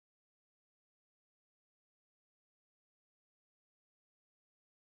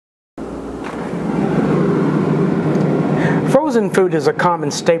Frozen food is a common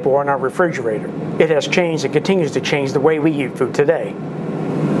staple on our refrigerator. It has changed and continues to change the way we eat food today.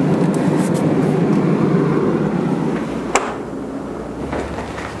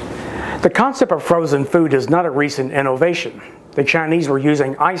 The concept of frozen food is not a recent innovation. The Chinese were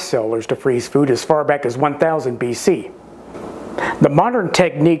using ice cellars to freeze food as far back as 1000 BC. The modern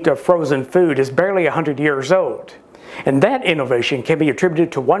technique of frozen food is barely 100 years old, and that innovation can be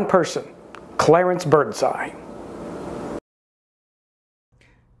attributed to one person, Clarence Birdseye.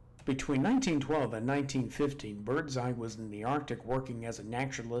 Between 1912 and 1915, Birdseye was in the Arctic working as a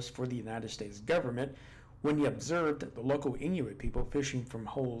naturalist for the United States government when he observed the local Inuit people fishing from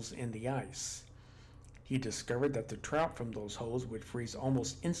holes in the ice. He discovered that the trout from those holes would freeze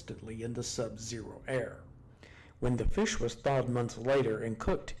almost instantly in the sub-zero air. When the fish was thawed months later and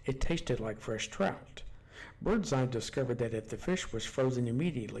cooked, it tasted like fresh trout. Birdseye discovered that if the fish was frozen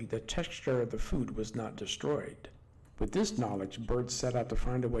immediately, the texture of the food was not destroyed. With this knowledge, Bird set out to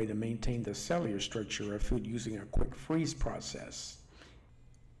find a way to maintain the cellular structure of food using a quick freeze process.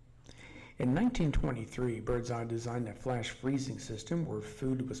 In 1923, Birdseye designed a flash freezing system where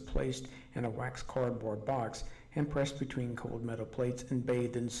food was placed in a wax cardboard box and pressed between cold metal plates and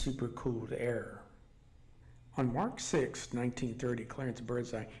bathed in supercooled air. On March 6, 1930, Clarence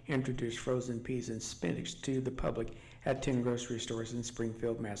Birdseye introduced frozen peas and spinach to the public at 10 grocery stores in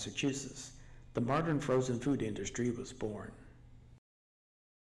Springfield, Massachusetts. The modern frozen food industry was born.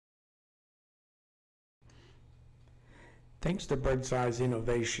 Thanks to Birdseye's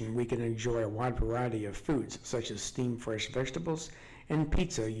innovation, we can enjoy a wide variety of foods, such as steamed fresh vegetables and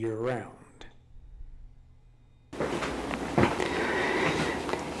pizza year-round.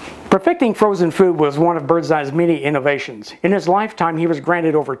 Perfecting frozen food was one of Birdseye's many innovations. In his lifetime, he was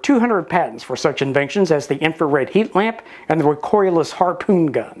granted over 200 patents for such inventions as the infrared heat lamp and the recoilless harpoon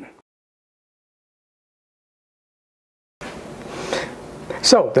gun.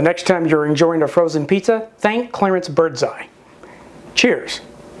 So, the next time you're enjoying a frozen pizza, thank Clarence Birdseye. Cheers!